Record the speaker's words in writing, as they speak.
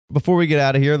before we get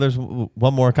out of here, there's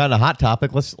one more kind of hot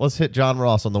topic. Let's hit John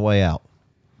Ross on the way out.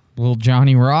 Little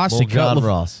Johnny Ross. Little John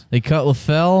Ross. They cut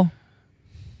LaFell.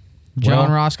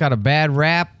 John Ross got a bad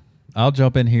rap. I'll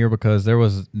jump in here because there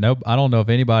was I don't know if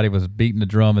anybody was beating the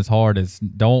drum as hard as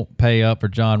don't pay up for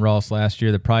John Ross last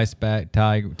year. The price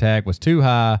tag was too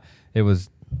high. It was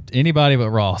anybody but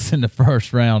Ross in the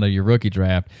first round of your rookie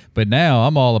draft. But now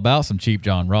I'm all about some cheap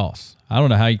John Ross. I don't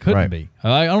know how you couldn't be.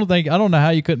 I don't know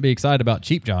how you couldn't be excited about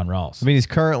cheap John Ross. I mean, he's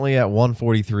currently at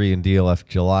 143 in DLF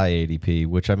July ADP,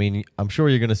 which I mean, I'm sure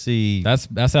you're going to see.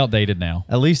 That's outdated now.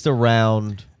 At least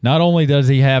around. Not only does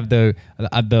he have the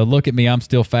look at me, I'm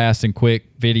still fast and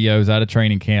quick videos out of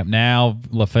training camp. Now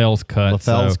LaFell's cut.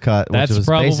 That's which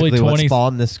probably basically 20 what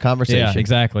spawned this conversation. Yeah,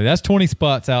 exactly. That's 20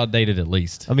 spots outdated at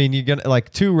least. I mean, you're gonna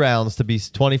like 2 rounds to be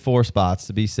 24 spots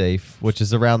to be safe, which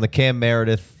is around the Cam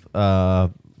Meredith,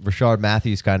 Rashard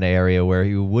Matthews kind of area where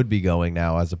he would be going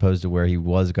now, as opposed to where he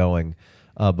was going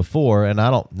before. And I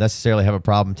don't necessarily have a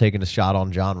problem taking a shot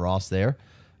on John Ross there.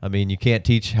 I mean, you can't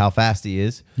teach how fast he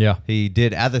is. Yeah. He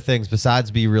did other things besides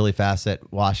be really fast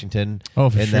at Washington. Oh,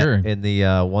 for sure. In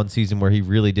the one season where he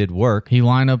really did work. He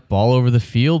lined up all over the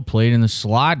field, played in the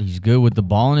slot. He's good with the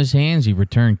ball in his hands. He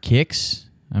returned kicks.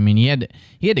 I mean, he had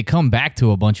to come back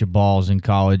to a bunch of balls in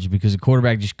college because the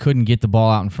quarterback just couldn't get the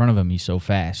ball out in front of him. He's so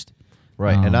fast.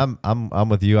 Right, and I'm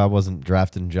with you. I wasn't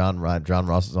drafting John Ross. John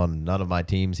Ross was on none of my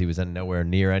teams. He was in nowhere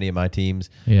near any of my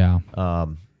teams. Yeah.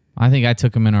 I think I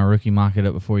took him in our rookie mock it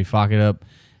up before he fucked it up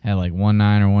at like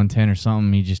 1.9 or 1.10 or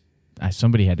something.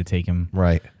 Somebody had to take him.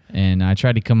 Right. And I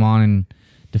tried to come on and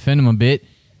defend him a bit,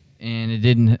 and it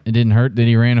didn't hurt that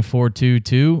he ran a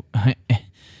 4.22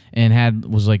 and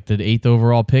was like the 8th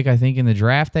overall pick, I think, in the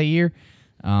draft that year.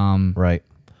 Right.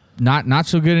 Not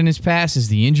so good in his past is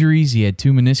the injuries. He had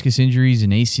 2 meniscus injuries,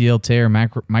 an ACL tear,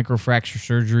 microfracture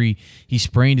surgery. He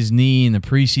sprained his knee in the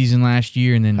preseason last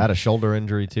year, and then had a shoulder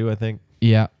injury too, I think.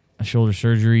 Yeah, a shoulder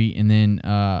surgery, and then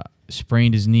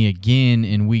sprained his knee again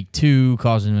in week 2,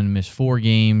 causing him to miss 4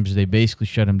 games. They basically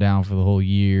shut him down for the whole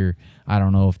year. I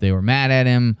don't know if they were mad at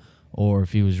him or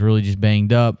if he was really just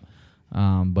banged up.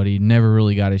 But he never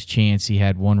really got his chance. He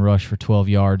had 1 rush for 12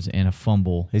 yards and a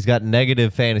fumble. He's got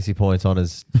negative fantasy points on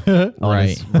his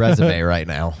his resume right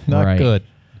now. Not good.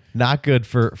 Not good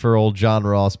for old John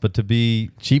Ross, but to be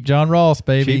cheap John Ross,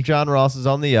 baby. Cheap John Ross is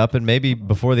on the up, and maybe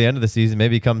before the end of the season,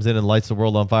 maybe he comes in and lights the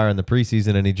world on fire in the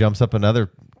preseason, and he jumps up another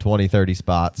 20, 30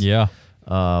 spots. Yeah.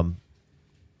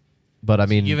 But I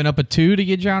mean, giving up a 2 to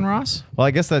get John Ross? Well,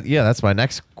 I guess that's my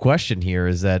next question here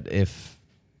is that if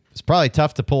it's probably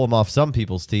tough to pull him off some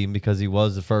people's team because he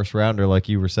was the first rounder, like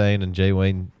you were saying, and Jay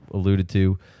Wayne alluded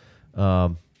to.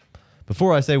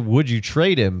 Before I say, would you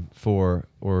trade him for,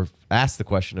 or ask the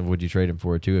question of would you trade him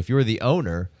for it too, if you're the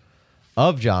owner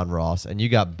of John Ross and you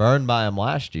got burned by him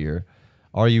last year,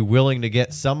 are you willing to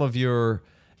get some of your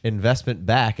investment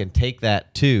back and take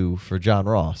that 2 for John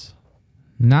Ross?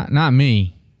 Not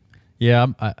me. Yeah,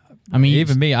 I mean,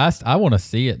 even me, I want to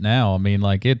see it now. I mean,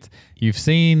 like you've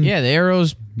seen, the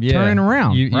arrow's turning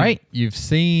around, right? You've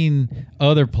seen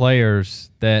other players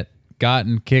that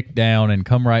gotten kicked down and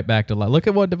come right back to life. Look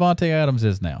at what Devontae Adams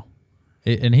is now,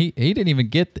 and he didn't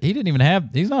even have.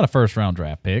 He's not a first round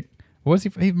draft pick. Was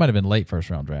he? He might have been late first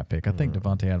round draft pick. I think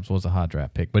Devontae Adams was a high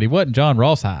draft pick, but he wasn't John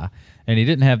Ross high, and he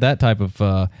didn't have that type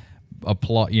of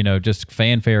just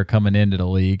fanfare coming into the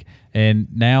league. And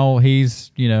now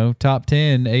he's, top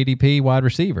 10 ADP wide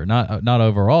receiver. Not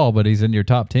overall, but he's in your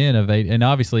top 10 of 8. And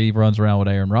obviously he runs around with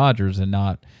Aaron Rodgers and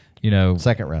not,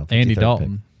 second round, Andy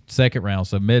Dalton, pick. Second round,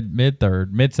 so mid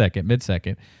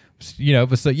second.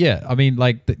 But so yeah, I mean,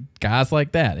 like guys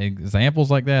like that, examples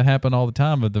like that happen all the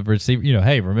time of the receiver.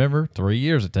 Hey, remember 3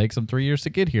 years? It takes them 3 years to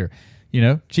get here.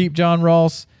 Cheap John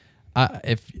Ross.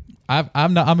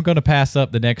 I'm going to pass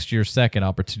up the next year's second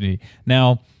opportunity.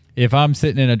 Now, if I'm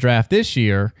sitting in a draft this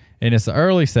year and it's the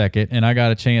early second and I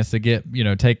got a chance to get,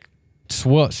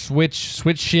 switch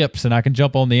ships and I can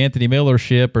jump on the Anthony Miller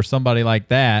ship or somebody like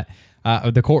that,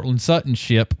 the Cortland Sutton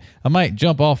ship, I might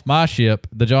jump off my ship,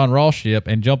 the John Ross ship,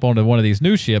 and jump onto one of these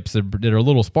new ships that are a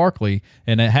little sparkly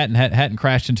and it hadn't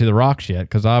crashed into the rocks yet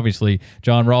because obviously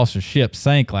John Ross's ship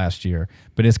sank last year,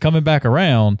 but it's coming back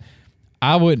around.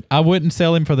 I wouldn't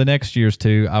sell him for the next year's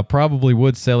 2. I probably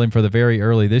would sell him for the very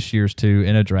early this year's 2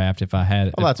 in a draft if I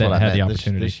had the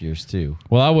opportunity. This year's 2.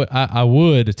 Well, I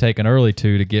would take an early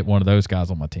 2 to get one of those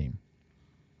guys on my team.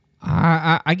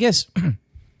 I guess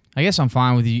I'm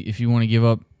fine with you if you want to give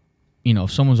up.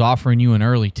 If someone's offering you an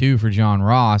early 2 for John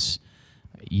Ross,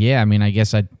 yeah, I mean, I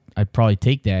guess I'd probably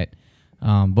take that.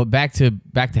 But back to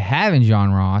having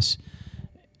John Ross.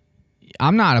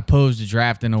 I'm not opposed to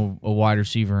drafting a wide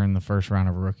receiver in the first round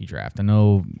of a rookie draft. I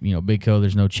know, Big Co,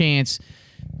 there's no chance.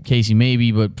 Casey,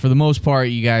 maybe. But for the most part,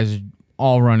 you guys are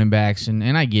all running backs, and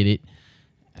I get it.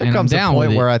 There comes a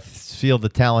point where I feel the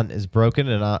talent is broken,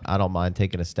 and I don't mind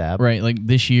taking a stab. Right, like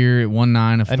this year at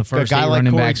 1-9, if the first 8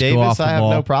 running backs go off the ball. I have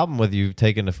no problem with you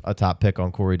taking a top pick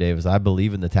on Corey Davis. I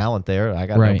believe in the talent there. I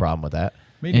got no problem with that.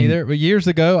 Me neither. But years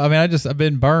ago, I mean, I've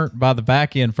been burnt by the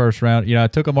back end first round. I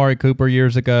took Amari Cooper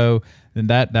years ago,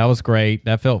 and that was great.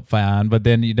 That felt fine. But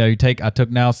then I took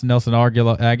Nelson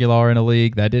Aguilar in a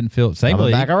league that didn't feel same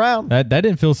league. Back around. That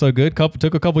didn't feel so good.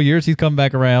 Took a couple years. He's come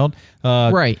back around.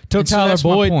 Right. Took Tyler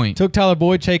Boyd. Took Tyler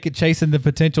Boyd chasing the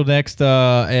potential next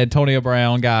Antonio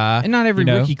Brown guy. And not every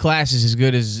rookie class is as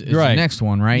good as the next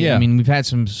one, right? Yeah. I mean, we've had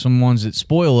some ones that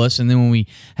spoil us, and then when we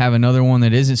have another one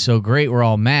that isn't so great, we're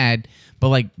all mad. But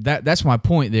like that's my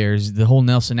point there is the whole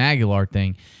Nelson Aguilar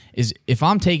thing is if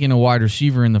I'm taking a wide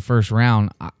receiver in the first round,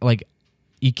 like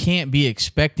you can't be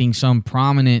expecting some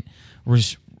prominent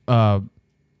return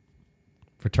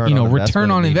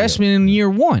on investment in year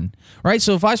one, right?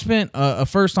 So if I spent a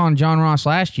first on John Ross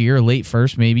last year, a late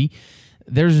first maybe,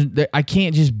 I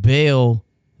can't just bail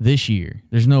this year.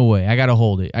 There's no way. I got to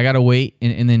hold it. I got to wait,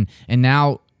 and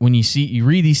now when you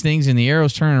read these things and the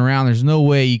arrows turning around, there's no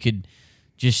way you could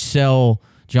just sell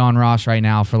John Ross right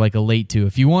now for like a late 2.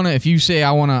 If you say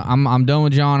I'm done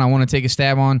with John, I want to take a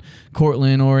stab on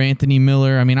Cortland or Anthony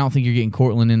Miller. I mean, I don't think you're getting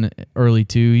Cortland in the early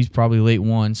 2. He's probably late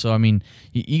 1. So I mean,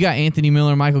 you got Anthony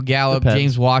Miller, Michael Gallup,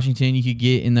 James Washington. You could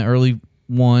get in the early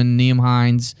 1. Liam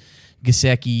Hines,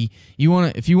 Gesicki.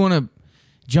 If you want to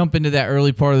jump into that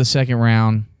early part of the second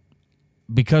round,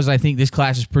 because I think this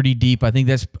class is pretty deep. I think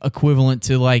that's equivalent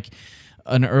to like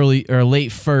an early or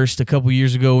late first a couple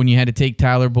years ago when you had to take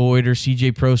Tyler Boyd or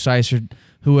CJ Prosise or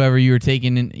whoever you were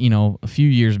taking in, a few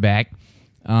years back.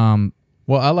 Well,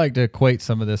 I like to equate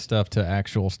some of this stuff to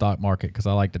actual stock market because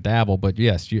I like to dabble. But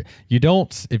yes, if you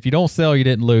don't sell, you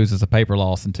didn't lose as a paper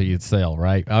loss until you sell,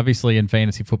 right? Obviously, in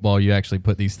fantasy football, you actually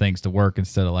put these things to work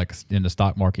instead of like in the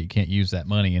stock market. You can't use that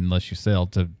money unless you sell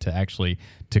to actually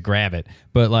to grab it.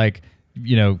 But like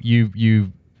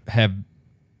you have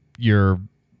your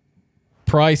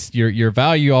price, your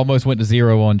value almost went to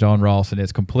 0 on John Ross, and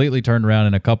it's completely turned around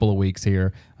in a couple of weeks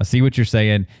here. I see what you're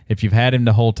saying. If you've had him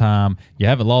the whole time, you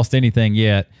haven't lost anything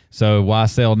yet, so why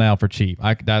sell now for cheap?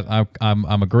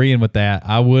 I'm agreeing with that.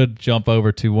 I would jump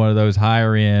over to one of those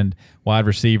higher end wide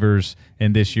receivers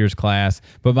in this year's class.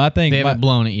 But my thing, they haven't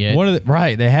blown it yet.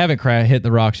 They haven't hit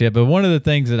the rocks yet. But one of the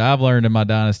things that I've learned in my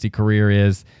dynasty career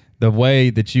is the way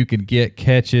that you can get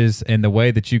catches and the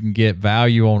way that you can get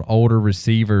value on older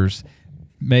receivers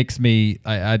makes me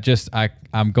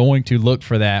I'm going to look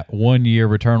for that 1 year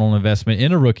return on investment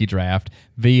in a rookie draft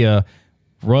via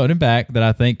running back that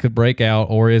I think could break out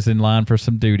or is in line for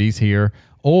some duties here,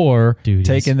 or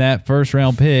taking that first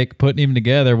round pick, putting him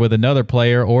together with another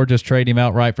player, or just trade him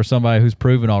outright for somebody who's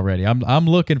proven already. I'm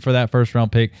looking for that first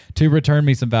round pick to return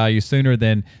me some value sooner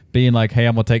than being like, hey,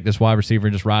 I'm going to take this wide receiver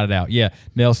and just ride it out. Yeah,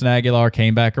 Nelson Aguilar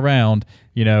came back around,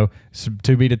 to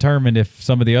be determined if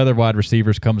some of the other wide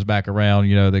receivers comes back around,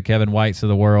 the Kevin Whites of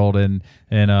the world and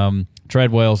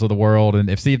Treadwells of the world,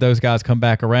 and see if those guys come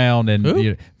back around,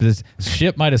 and this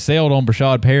ship might have sailed on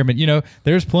Brashad Perriman.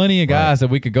 There's plenty of guys that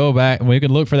we could go back and we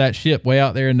could look for that ship way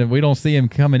out there, and we don't see him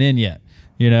coming in yet.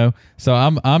 So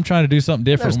I'm trying to do something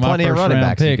different with my first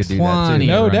round picks.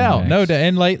 No doubt.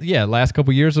 And last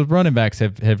couple of years of running backs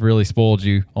have really spoiled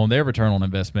you on their return on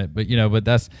investment. But but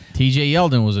that's TJ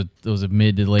Yeldon was a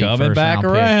mid to late coming back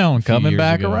around,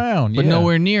 but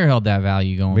nowhere near held that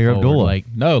value going forward.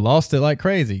 Lost it like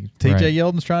crazy. TJ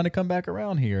Yeldon's trying to come back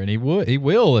around here, and he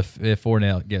will if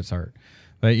Fournette gets hurt.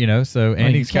 But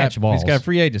and he's got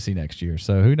free agency next year,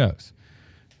 so who knows.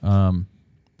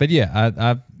 But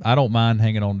yeah, I don't mind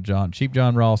hanging on to cheap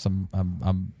John Ross. I'm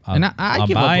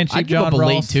buying cheap John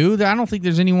Ross. Late 2. I don't think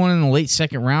there's anyone in the late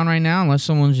second round right now, unless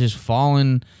someone's just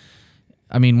fallen.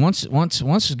 I mean, once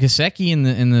Gesicki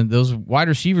and those wide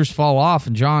receivers fall off,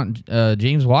 and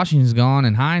James Washington's gone,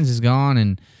 and Hines is gone,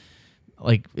 and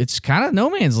like it's kind of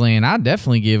no man's land. I'd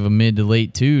definitely give a mid to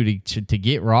late 2 to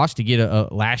get Ross, to get a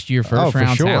last year first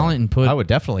round talent, and put. I would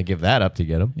definitely give that up to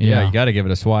get him. Yeah, you got to give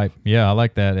it a swipe. Yeah, I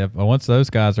like that. Once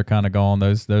those guys are kind of gone,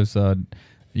 those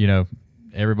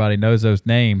everybody knows those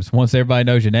names. Once everybody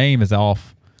knows your name is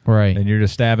off, right, and you're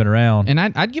just stabbing around. And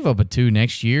I'd give up a 2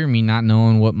 next year. I mean, not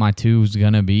knowing what my 2 is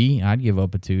gonna be, I'd give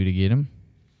up a 2 to get him.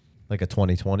 Like a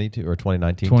 2020 or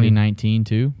 2019? 2019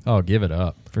 too. Oh, give it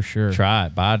up. For sure. Try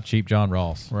it. Buy cheap John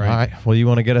Ross. Right. All right. Well, you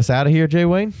want to get us out of here, Jay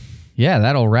Wayne? Yeah,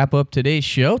 that'll wrap up today's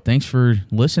show. Thanks for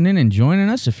listening and joining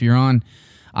us. If you're on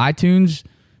iTunes,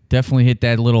 definitely hit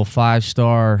that little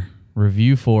 5-star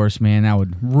review for us, man. That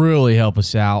would really help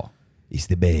us out. He's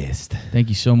the best. Thank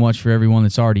you so much for everyone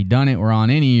that's already done it. We're on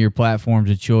any of your platforms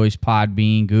of choice,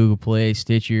 Podbean, Google Play,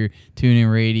 Stitcher,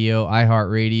 TuneIn Radio,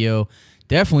 iHeart Radio.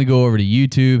 Definitely go over to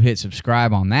YouTube, hit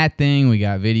subscribe on that thing. We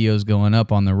got videos going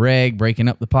up on the reg, breaking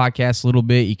up the podcast a little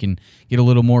bit. You can get a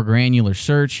little more granular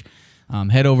search.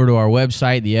 Head over to our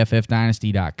website,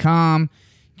 theFFDynasty.com. You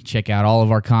can check out all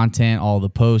of our content, all the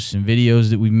posts and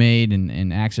videos that we've made,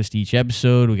 and access to each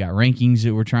episode. We got rankings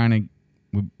that we're trying to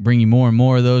bring you more and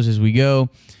more of those as we go.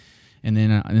 And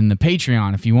then the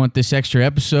Patreon, if you want this extra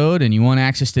episode and you want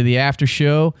access to the after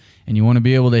show and you want to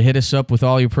be able to hit us up with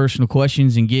all your personal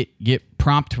questions and get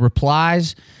prompt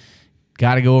replies,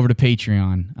 got to go over to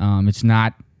Patreon. It's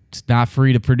not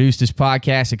free to produce this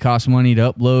podcast. It costs money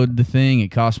to upload the thing. It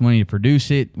costs money to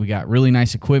produce it. We got really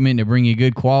nice equipment to bring you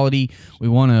good quality. We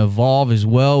want to evolve as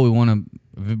well. We want to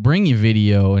bring you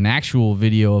video, an actual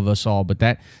video of us all, but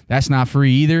that's not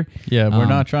free either. Yeah, we're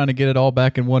not trying to get it all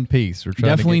back in one piece. We're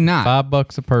trying definitely to get not.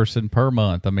 $5 a person per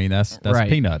month. I mean, that's Right.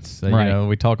 peanuts. Right. You know,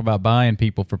 we talk about buying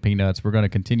people for peanuts. We're going to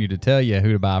continue to tell you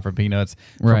who to buy for peanuts.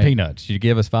 Right. Peanuts, you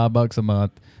give us $5 a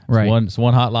month. Right. It's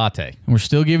one hot latte. We're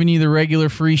still giving you the regular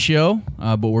free show,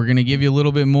 but we're going to give you a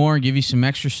little bit more, give you some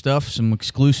extra stuff, some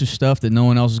exclusive stuff that no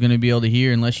one else is going to be able to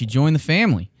hear unless you join the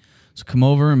family. So come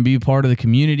over and be a part of the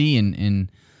community,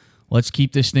 and let's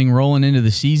keep this thing rolling into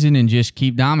the season and just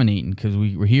keep dominating, because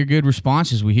we hear good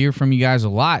responses. We hear from you guys a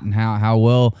lot and how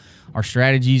well our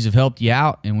strategies have helped you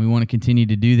out, and we want to continue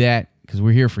to do that because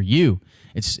we're here for you.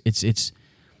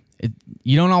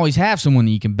 You don't always have someone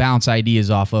that you can bounce ideas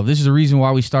off of. This is the reason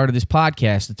why we started this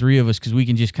podcast, the three of us, because we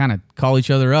can just kind of call each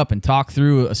other up and talk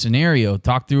through a scenario,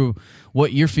 talk through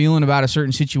what you're feeling about a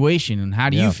certain situation and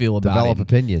how do you feel about it. Develop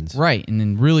opinions. Right, and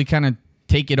then really kind of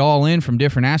take it all in from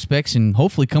different aspects and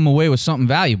hopefully come away with something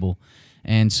valuable.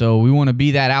 And so we want to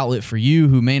be that outlet for you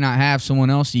who may not have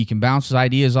someone else that you can bounce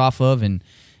ideas off of. And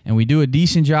we do a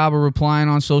decent job of replying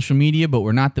on social media, but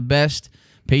we're not the best.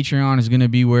 Patreon is going to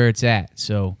be where it's at.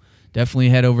 So definitely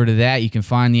head over to that. You can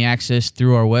find the access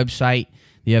through our website,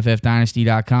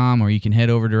 theFFDynasty.com, or you can head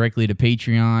over directly to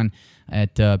Patreon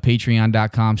at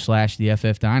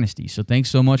patreon.com/theFFDynasty. So thanks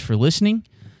so much for listening.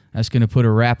 That's going to put a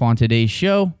wrap on today's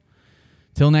show.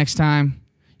 Till next time,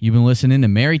 you've been listening to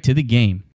Married to the Game.